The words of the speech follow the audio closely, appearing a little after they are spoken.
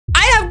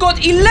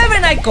got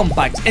 11 icon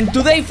packs, and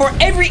today for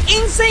every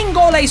insane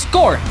goal I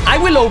score, I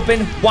will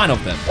open one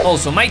of them.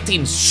 Also, my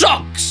team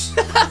sucks.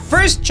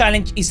 First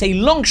challenge is a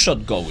long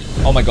shot goal.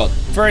 Oh my god.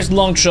 First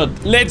long shot.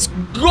 Let's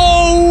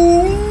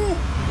go.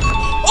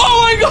 Oh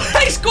my god,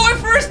 I scored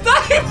first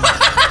time.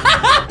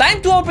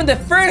 Time to open the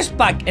first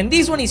pack, and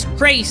this one is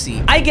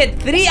crazy. I get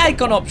 3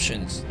 icon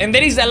options, and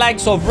there is the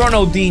likes of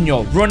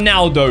Ronaldinho,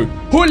 Ronaldo,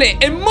 Hule,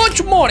 and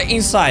much more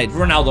inside.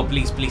 Ronaldo,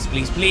 please, please,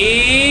 please,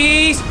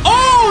 please.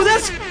 Oh,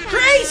 that's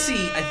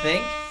crazy, I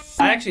think.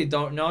 I actually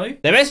don't know.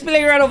 The best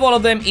player out of all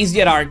of them is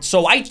Gerrard,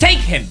 so I take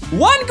him.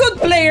 One good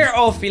player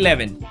of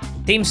 11.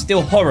 Team's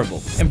still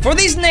horrible. And for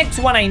this next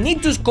one, I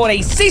need to score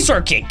a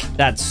scissor kick.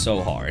 That's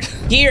so hard.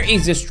 Here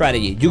is the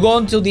strategy. You go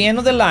until the end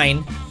of the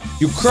line,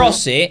 you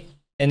cross it,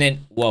 and then...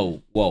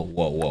 Whoa, whoa,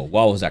 whoa, whoa.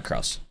 What was that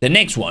cross? The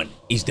next one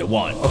is the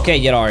one. Okay,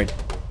 Gerrard.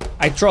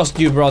 I trust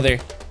you, brother.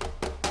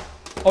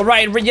 All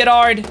right,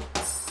 Gerrard.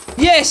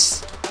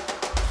 Yes!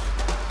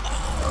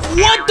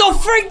 What the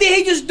frick did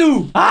he just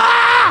do?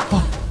 Ah!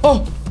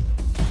 Oh!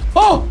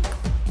 Oh!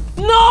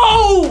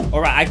 No!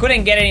 Alright, I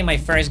couldn't get it in my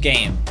first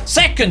game.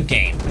 Second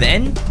game.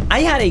 Then, I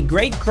had a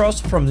great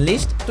cross from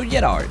List to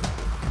Gerrard.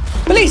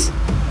 Please!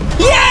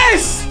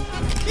 Yes!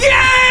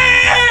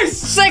 Yes!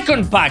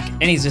 Second pack,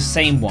 and it's the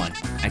same one.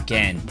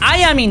 Again. I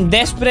am in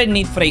desperate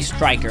need for a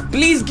striker.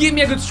 Please give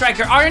me a good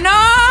striker.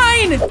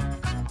 R9!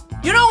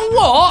 You know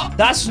what?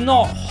 That's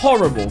not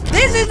horrible.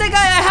 This is the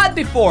guy I had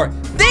before.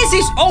 This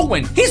is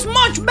Owen. He's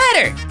much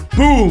better.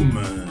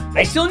 Boom!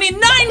 I still need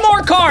 9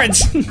 more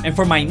cards. And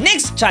for my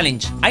next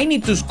challenge, I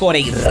need to score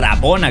a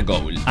Rabona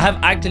goal. I have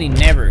actually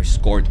never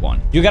scored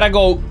one. You gotta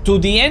go to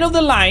the end of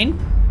the line.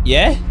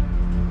 Yeah.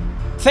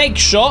 Fake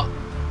shot.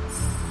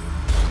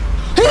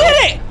 He did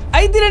it!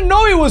 I didn't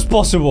know it was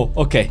possible.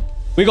 Okay,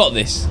 we got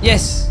this.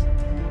 Yes.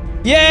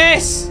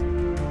 Yes!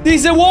 This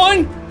is the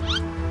one.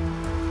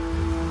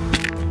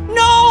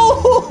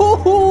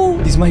 No!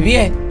 This might be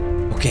it.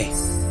 Okay.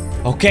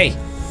 Okay.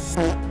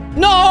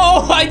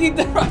 No! I did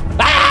the right.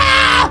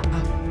 Ah!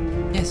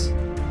 Yes.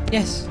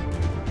 Yes.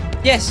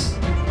 Yes.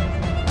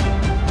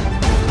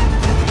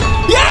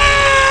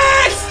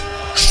 Yes!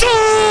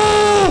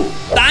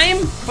 Time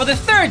for the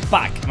third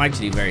pack. I'm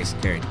actually very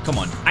scared. Come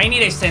on. I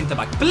need a center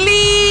back.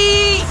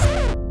 Please!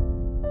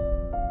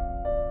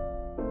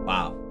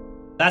 Wow.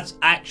 That's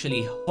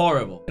actually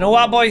horrible. You know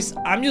what, boys?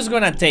 I'm just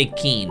gonna take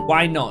Keane.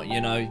 Why not,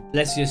 you know?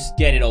 Let's just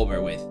get it over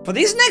with. For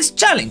this next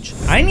challenge,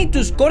 I need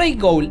to score a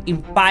goal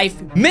in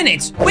 5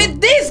 minutes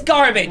with this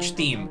garbage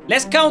team.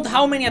 Let's count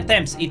how many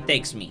attempts it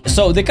takes me.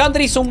 So the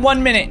counter is on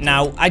 1 minute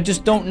now. I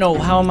just don't know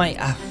how am I...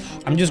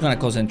 I'm just gonna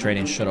concentrate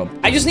and shut up.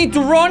 I just need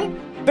to run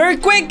very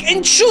quick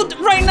and shoot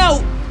right now.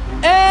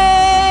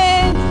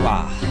 And...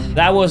 wow.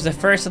 That was the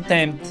first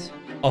attempt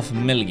of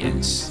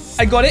millions.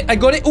 I got it. I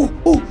got it. Oh,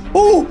 oh,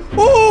 oh,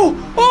 oh,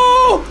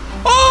 oh,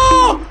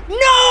 oh.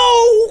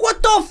 No.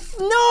 What the f...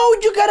 No,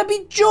 you gotta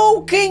be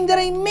joking that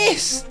I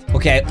missed.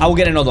 Okay, I will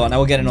get another one. I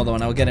will get another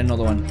one. I will get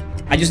another one.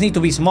 I just need to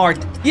be smart.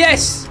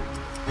 Yes.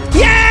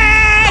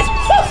 Yes.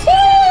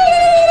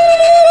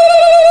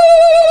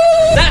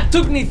 That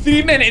took me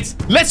 3 minutes.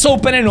 Let's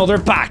open another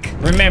pack.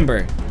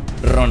 Remember,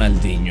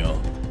 Ronaldinho,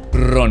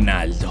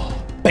 Ronaldo,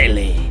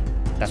 Pele.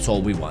 That's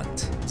all we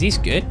want. Is this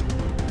good?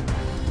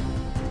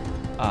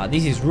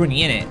 This is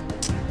Rooney, innit?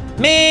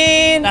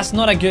 Man, that's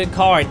not a good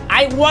card.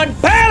 I want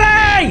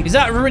Pele! Is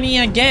that Rooney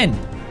again?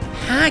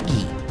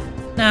 Hagi.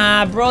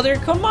 Nah, brother,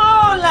 come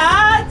on,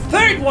 lad.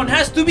 Third one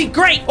has to be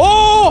great.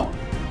 Oh!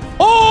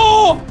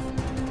 Oh!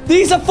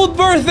 This is a foot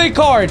birthday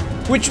card,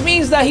 which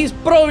means that he's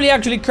probably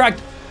actually cracked.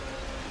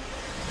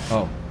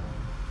 Oh.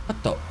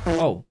 What the?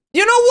 Oh.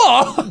 You know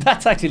what?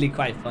 That's actually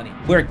quite funny.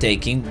 We're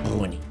taking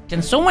Rooney.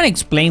 Can someone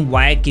explain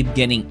why I keep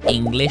getting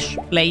English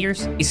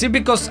players? Is it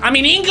because I'm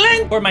in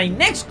England? For my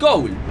next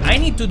goal, I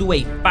need to do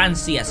a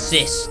fancy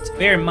assist.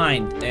 Bear in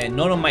mind,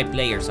 none of my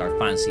players are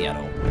fancy at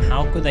all.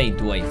 How could I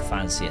do a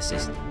fancy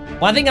assist?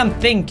 One thing I'm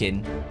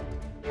thinking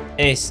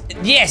is,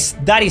 yes,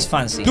 that is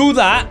fancy. Do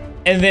that,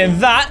 and then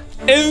that,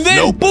 and then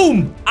nope.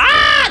 Boom!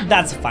 Ah,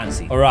 that's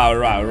fancy. All right, all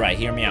right, all right.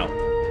 Hear me out.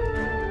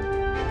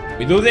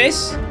 We do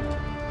this.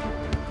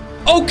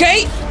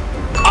 Okay.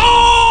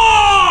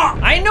 Oh!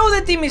 I know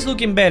the team is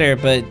looking better,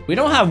 but we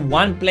don't have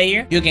one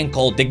player you can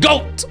call the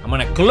GOAT. I'm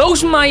gonna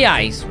close my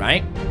eyes,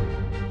 right?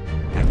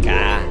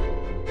 Kaká.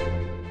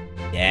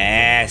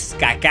 Yes,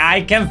 Kaká,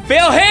 I can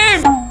feel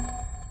him!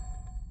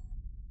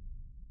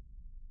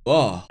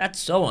 Whoa, that's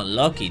so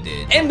unlucky,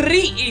 dude.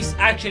 Henry is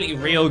actually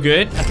real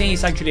good. I think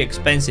he's actually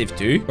expensive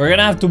too. We're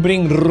gonna have to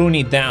bring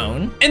Rooney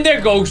down. And there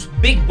goes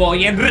big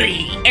boy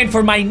Henry. And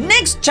for my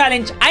next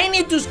challenge, I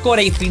need to score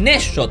a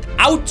finesse shot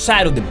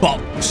outside of the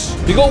box.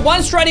 You go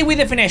one strategy with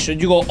the finesse shot.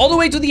 You go all the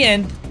way to the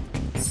end.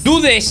 Do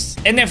this.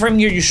 And then from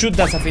here, you shoot.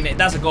 That's a finesse.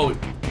 That's a goal.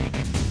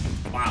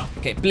 Wow.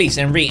 Okay, please,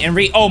 Henry.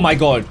 Henry. Oh my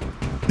God.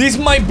 This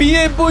might be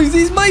it, boys.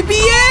 This might be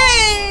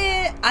it.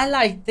 I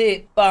liked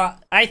it,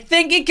 but I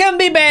think it can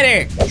be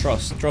better.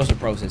 Trust the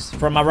process.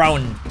 From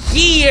around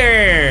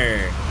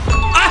here.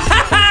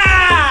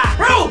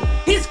 Bro,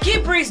 he's keep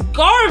goalkeeper is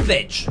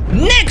garbage.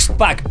 Next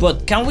pack,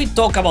 but can we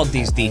talk about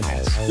this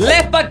defense?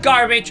 Left back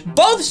garbage,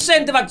 both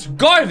center backs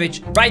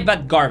garbage, right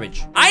back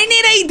garbage. I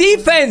need a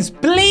defense,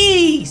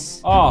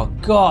 please. Oh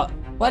God.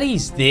 What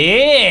is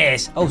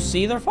this? Oh,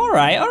 Seedorf. All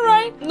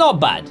right. Not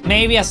bad.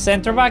 Maybe a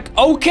center back.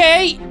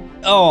 Okay.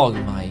 Oh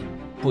my.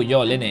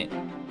 Puyol, innit?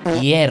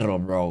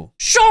 Hierro, bro.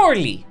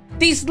 Surely,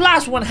 this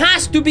last one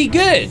has to be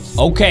good.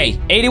 Okay.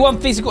 81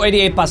 physical,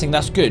 88 passing.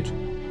 That's good.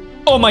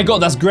 Oh my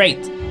God, that's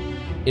great.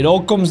 It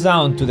all comes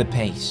down to the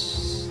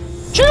pace.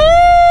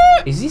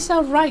 Is this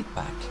a right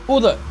back?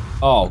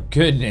 Oh,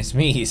 goodness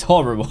me, he's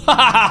horrible.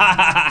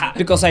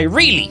 Because I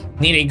really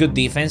need a good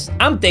defense,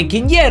 I'm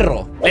taking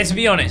Hierro. Let's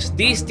be honest,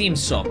 this team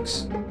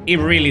sucks. It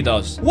really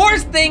does.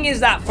 Worst thing is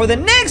that for the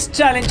next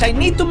challenge, I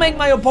need to make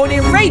my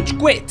opponent rage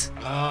quit.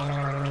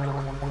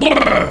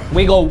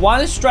 We go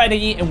one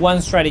strategy and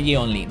one strategy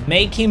only.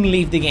 Make him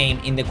leave the game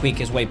in the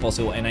quickest way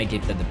possible, and I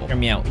give that the ball. Hear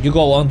me out. You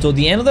go until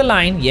the end of the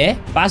line, yeah?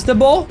 Pass the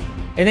ball,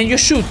 and then you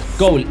shoot.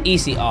 Goal,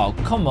 easy. Oh,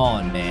 come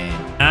on, man.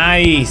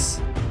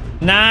 Nice.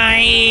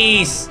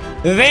 Nice.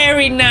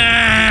 Very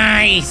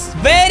nice.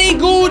 Very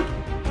good.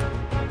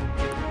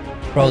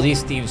 Bro,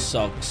 this team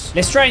sucks.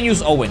 Let's try and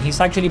use Owen. He's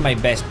actually my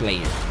best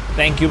player.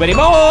 Thank you very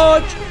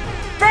much.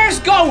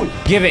 First goal.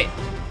 Give it.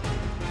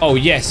 Oh,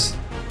 yes.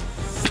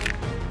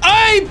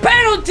 Hey,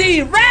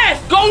 penalty.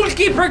 Ref.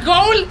 Goalkeeper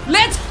goal.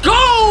 Let's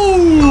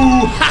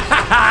go.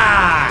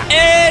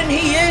 And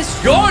he is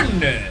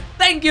gone.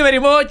 Thank you very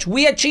much.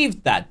 We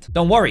achieved that.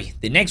 Don't worry.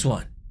 The next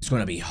one. It's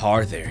gonna be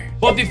harder.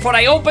 But before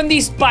I open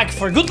this pack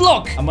for good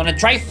luck, I'm gonna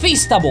try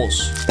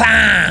Feastables.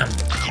 Bam!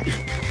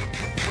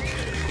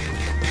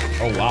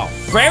 Oh, wow.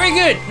 Very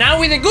good. Now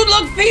with the good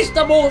luck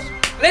Feastables,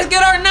 let's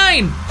get our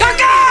 9.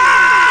 Kaká!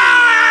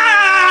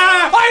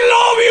 I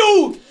love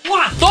you!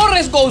 Mwah!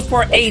 Torres goes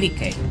for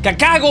 80k.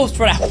 Kaká goes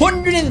for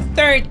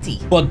 130.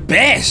 But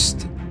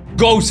Best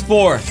goes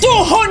for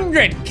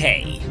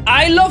 200k.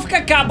 I love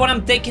Kaká, but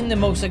I'm taking the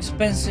most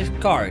expensive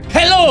card.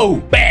 Hello,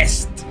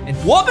 Best! And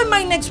to open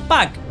my next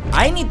pack,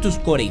 I need to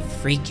score a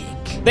free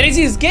kick. There is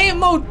this game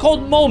mode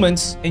called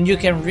Moments, and you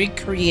can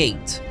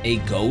recreate a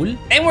goal.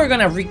 And we're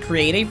gonna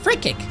recreate a free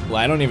kick. Well,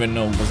 I don't even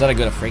know. Was that a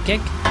good free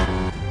kick?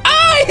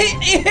 Ah,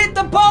 it hit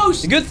the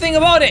post! The good thing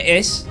about it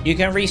is, you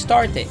can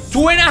restart it.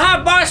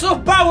 2.5 bars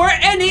of power,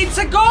 and it's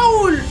a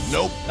goal!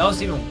 Nope. That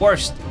was even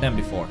worse than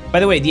before. By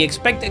the way, the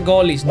expected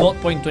goal is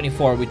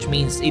 0.24, which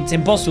means it's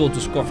impossible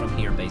to score from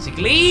here,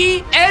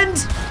 basically. And...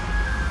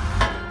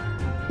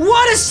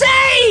 what a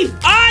save!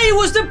 I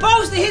was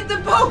supposed to hit the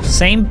post.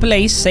 Same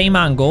place, same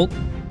angle,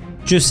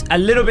 just a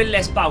little bit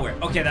less power.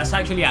 Okay, that's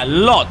actually a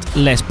lot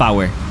less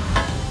power.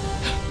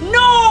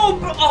 No,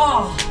 bro.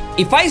 Oh.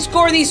 If I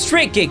score this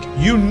free kick,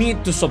 you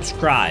need to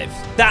subscribe.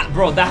 That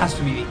has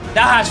to be it.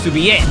 That has to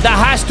be it. That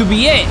has to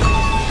be it.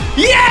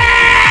 Yes!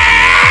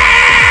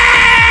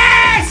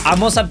 I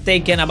must have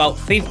taken about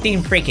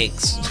 15 free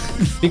kicks.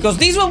 Because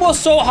this one was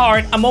so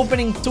hard, I'm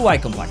opening 2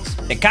 icon packs.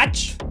 The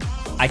catch,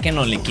 I can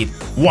only keep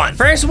 1.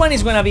 First one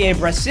is gonna be a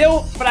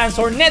Brazil, France,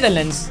 or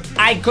Netherlands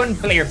icon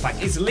player pack.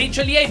 It's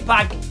literally a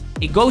pack.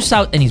 It goes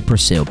out and it's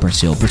Brazil.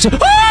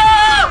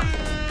 Ah!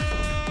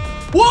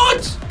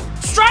 What?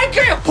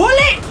 Striker, pull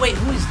it! Wait,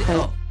 who is this?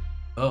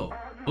 Oh.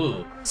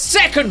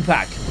 Second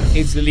pack.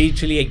 It's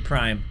literally a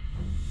prime.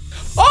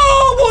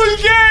 Oh,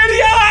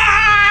 Bulgaria!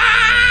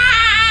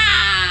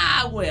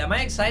 Wait, am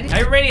I excited?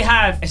 I already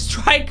have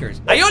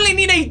strikers. I only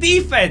need a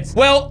defense.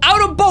 Well,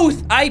 out of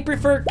both, I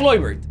prefer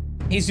Kluivert.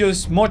 He's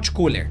just much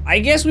cooler. I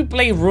guess we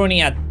play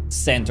Rooney at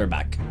center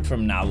back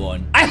from now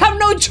on. I have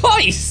no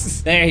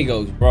choice. There he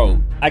goes, bro.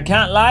 I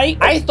can't lie.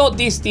 I thought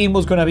this team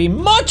was gonna be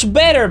much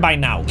better by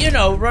now. You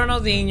know,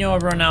 Ronaldinho,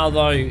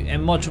 Ronaldo,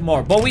 and much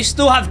more. But we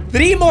still have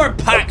 3 more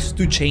packs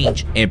to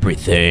change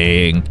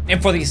everything. And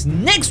for this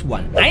next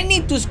one, I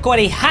need to score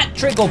a hat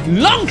trick of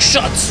long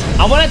shots.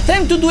 I want to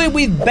attempt to do it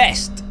with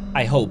Best.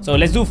 I hope. So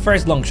let's do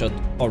first long shot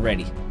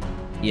already.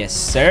 Yes,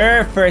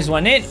 sir. First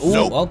one in. Ooh,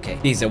 nope. Okay.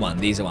 This is the one.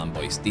 This is the one,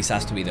 boys. This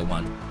has to be the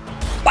one.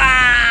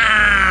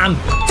 Bam!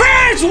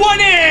 First one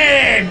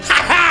in!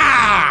 Ha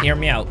ha! Hear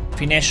me out.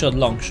 Finesse shot,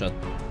 long shot.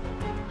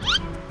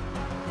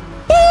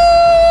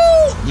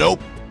 Boop!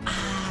 Nope.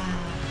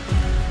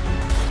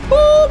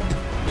 Boop!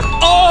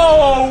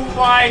 Oh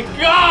my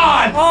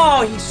God!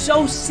 Oh, he's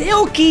so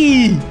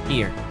silky.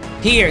 Here.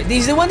 This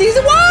is the one. This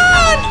is the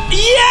one!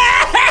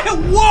 Yeah!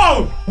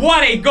 Whoa!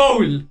 What a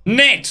goal!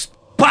 Next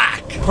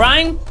pack.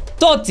 Prime,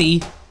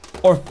 Totti,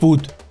 or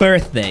Food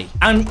Birthday.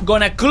 I'm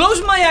gonna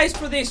close my eyes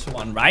for this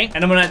one, right?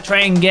 And I'm gonna try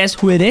and guess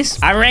who it is.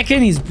 I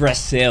reckon it's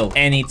Brazil,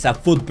 and it's a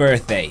Food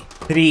Birthday.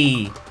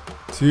 3,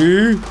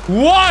 2,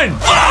 1.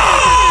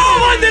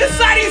 Oh! On the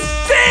side is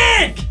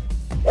sick!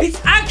 It's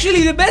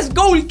actually the best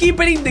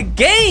goalkeeper in the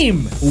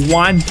game.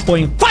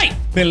 1.5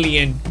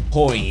 million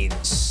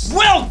points.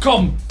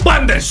 Welcome,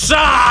 Van der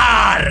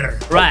Sar!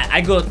 Right,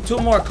 I got 2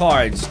 more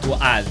cards to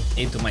add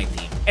into my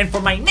team. And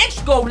for my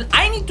next goal,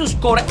 I need to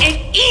score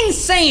an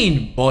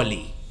insane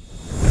volley.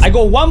 I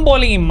got 1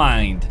 volley in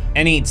mind.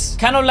 And it's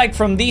kind of like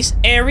from this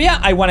area,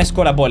 I want to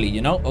score a volley,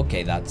 you know?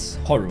 Okay, that's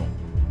horrible.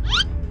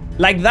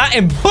 like that,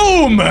 and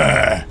boom!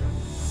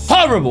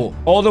 Horrible.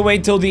 All the way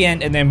till the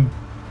end, and then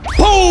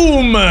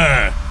boom!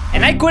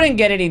 And I couldn't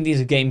get it in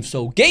this game,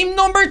 so game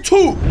number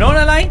 2. Not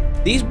gonna lie,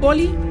 this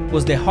volley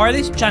was the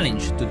hardest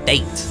challenge to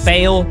date.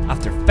 Fail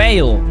after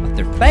fail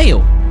after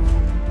fail.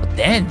 But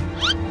then,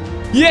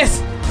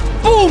 yes!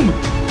 Boom!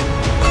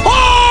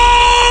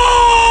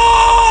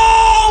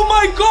 Oh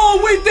my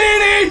god, we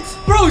did it!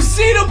 Bro,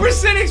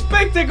 0%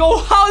 expected goal.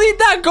 How did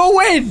that go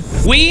in?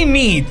 We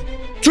need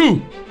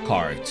 2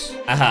 cards.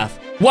 I have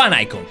 1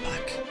 icon pack.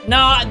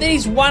 Nah, there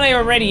is 1 I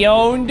already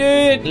own,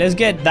 dude. Let's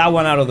get that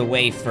one out of the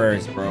way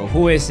first, bro.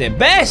 Who is it?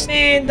 Best?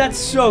 Man, that's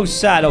so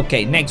sad.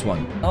 Okay, next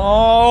one.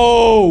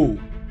 Oh!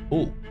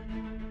 Oh.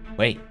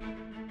 Wait.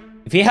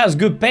 If he has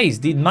good pace,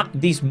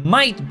 this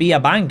might be a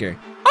banger.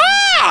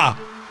 Ah!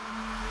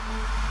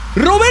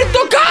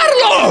 Roberto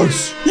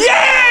Carlos!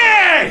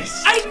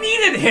 Yes! I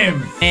needed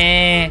him.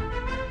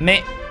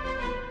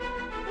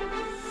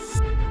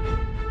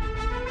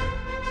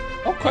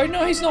 Okay,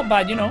 no, he's not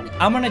bad, you know.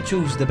 I'm gonna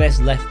choose the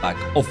best left back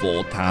of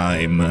all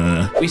time.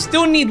 We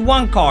still need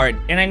 1 card,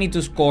 and I need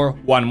to score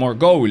 1 more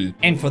goal.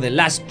 And for the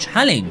last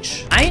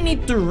challenge, I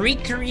need to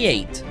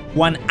recreate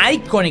 1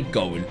 iconic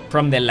goal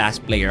from the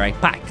last player I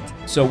packed.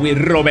 So with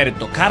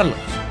Roberto Carlos,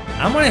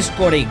 I'm gonna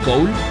score a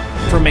goal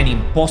from an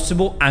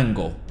impossible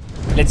angle.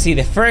 Let's see,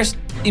 the first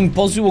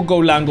impossible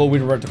goal angle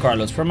with Roberto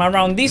Carlos. From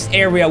around this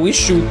area, we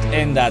shoot,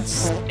 and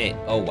that's it.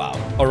 Oh, wow.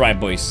 All right,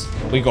 boys.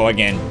 We go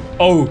again.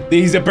 Oh,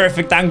 this is the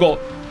perfect angle.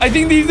 I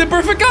think this is the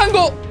perfect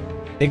angle.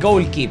 The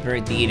goalkeeper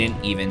didn't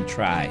even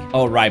try.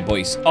 All right,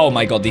 boys. Oh,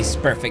 my God. This is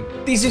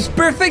perfect. This is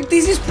perfect.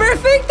 This is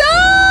perfect.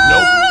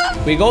 Ah!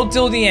 Nope. We go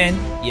till the end.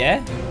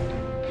 Yeah.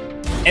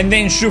 And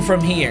then shoot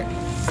from here.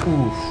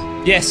 Oof.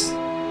 Yes.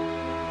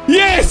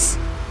 Yes.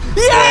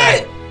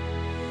 Yes.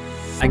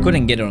 I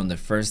couldn't get it on the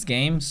first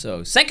game,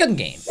 so second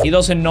game. He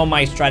doesn't know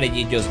my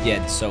strategy just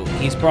yet, so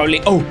he's probably...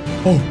 Oh!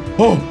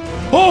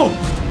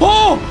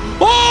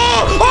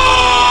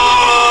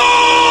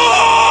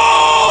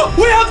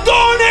 We have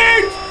done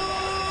it!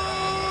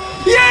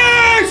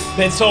 Yes!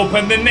 Let's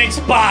open the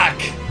next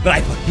pack.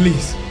 Driver,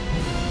 please.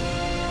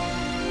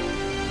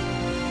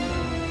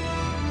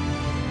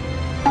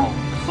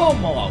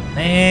 Come on,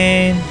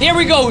 man. Here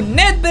we go.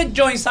 Nedved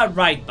joins our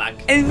right back.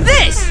 And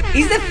this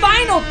is the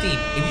final team.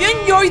 If you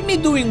enjoyed me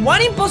doing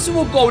 1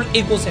 impossible goal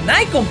equals an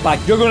icon pack,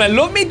 you're gonna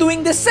love me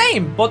doing the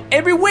same, but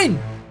every win.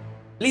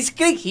 Please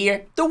click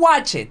here to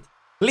watch it.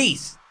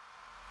 Please.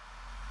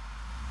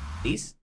 Please.